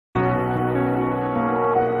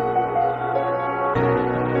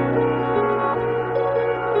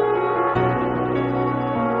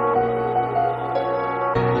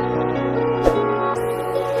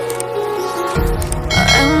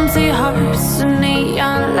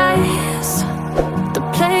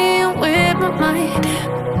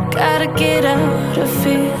Gotta get out of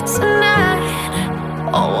here tonight.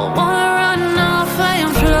 Oh, I wanna run off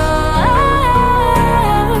and fly.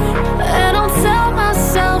 And I'll tell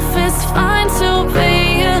myself it's fine to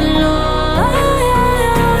be alone,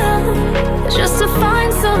 just to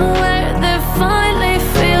find somewhere that finally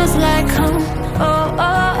feels like home. Oh,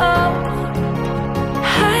 oh, oh.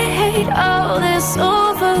 I hate all this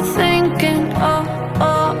overthinking. Oh,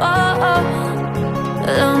 oh, oh, oh.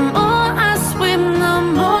 The more I swim, the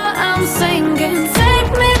more I'm sinking.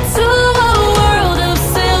 Take me to a world of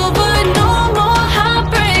silver. No more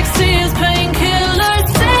heartbreaks, tears, painkillers.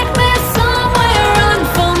 Take me somewhere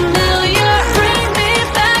unfamiliar. Bring me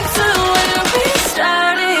back to where we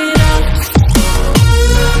started out.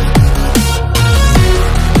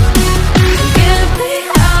 Get me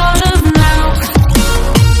out of now,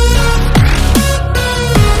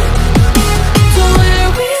 to where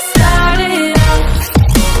we started out.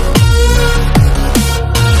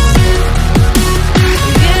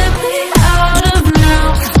 Get me out of now,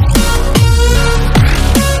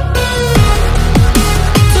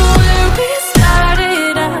 to where we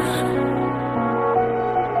started out.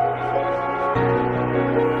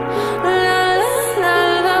 La la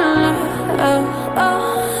la la, oh, oh.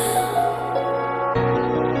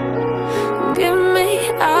 Get me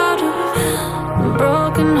out of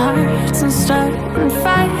broken hearts and starting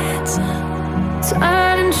fights,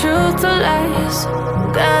 turning truth to lies.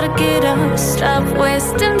 Gotta get up, stop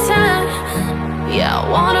wasting time. Yeah, I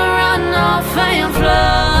wanna run off and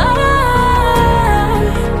fly.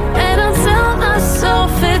 And I'll tell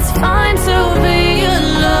myself it's fine to be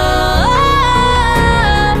alone,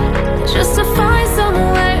 just to find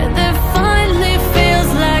somewhere that finally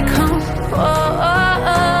feels like home. Oh,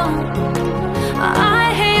 oh, oh. I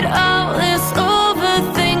hate all this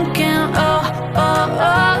overthinking. Oh, oh,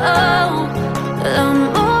 oh, oh. The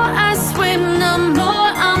more I swim, the more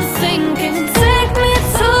I'm sinking. Take me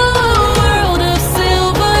to a world of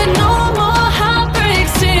silver. No more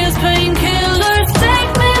heartbreaks, tears, painkillers.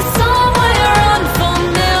 Take me somewhere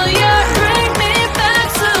unfamiliar. Bring me back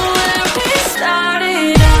to where we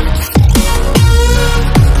started out.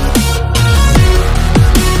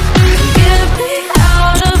 Get me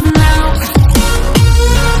out of now,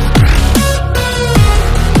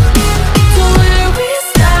 to where we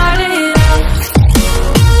started out.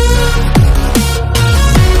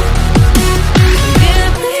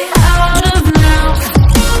 Get me out of now,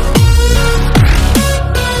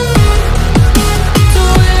 to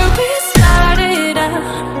where we started out.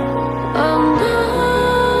 Oh no,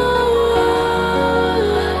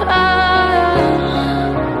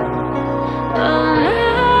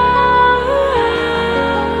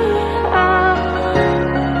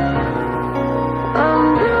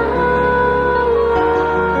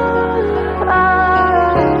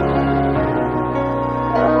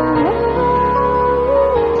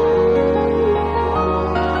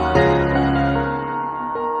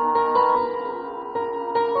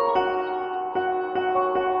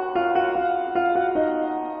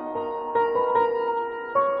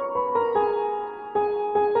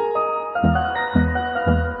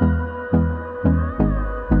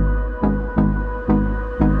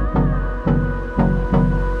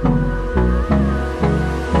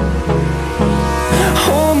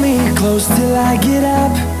 Hold me close till I get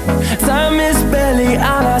up. Time is barely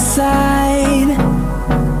on our side.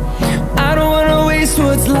 I don't wanna waste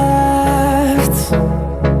what's left.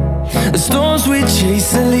 The storms we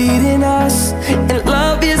chase are leading us, and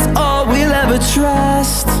love is all we'll ever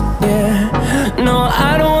trust. Yeah, no,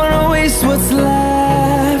 I don't wanna waste what's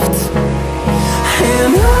left.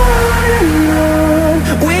 And on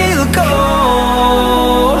we'll go,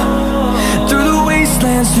 through the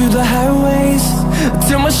wastelands, through the highways,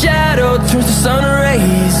 till my shadow turns to sun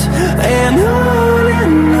rays. And on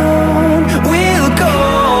we'll go,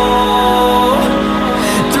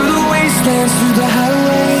 through the wastelands, through the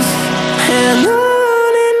highways, and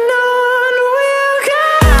on we'll go.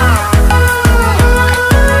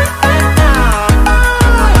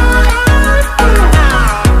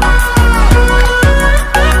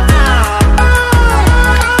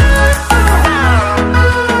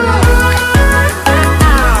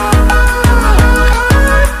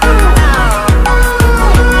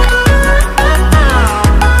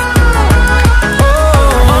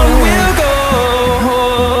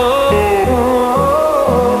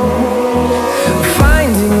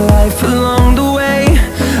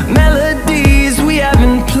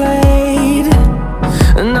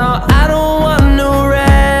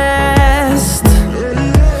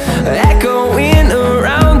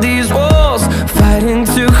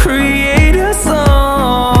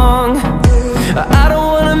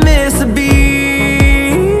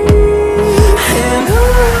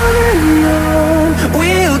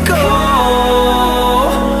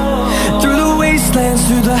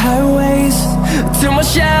 my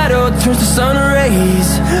shadow turns to sun rays.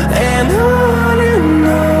 And on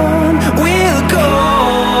we'll go,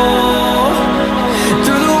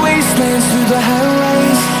 through the wastelands, through the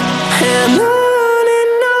highways. And on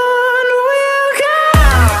we'll go.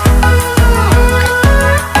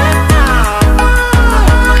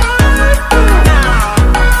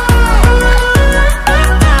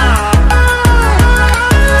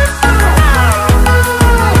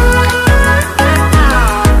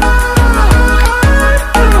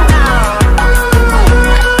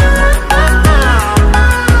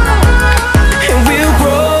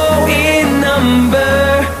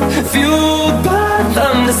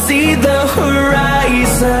 See the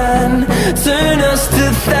horizon turn us to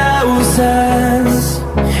thousands,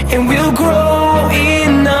 and we'll grow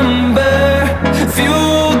in number,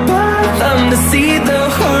 fueled by them to see the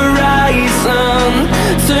horizon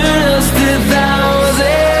turn us to thousands.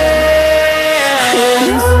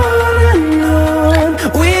 And on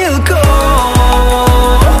we'll go,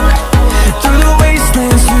 through the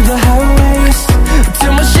wastelands, through the highways,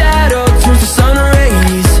 till my shadow turns to sun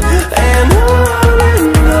rays. And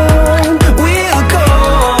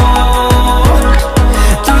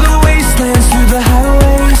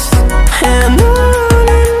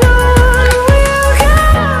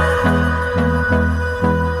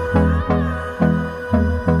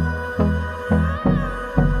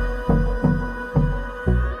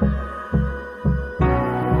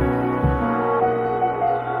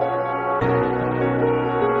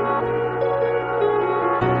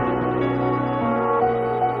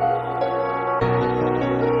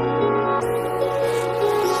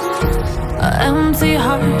empty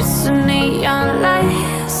hearts and neon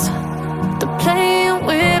lights, they're playing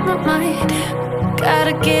with my mind.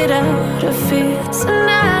 Gotta get out of here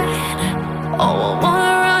tonight. Oh, I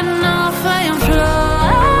wanna run off and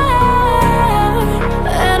fly,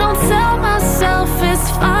 and I'll tell myself it's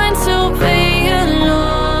fine to be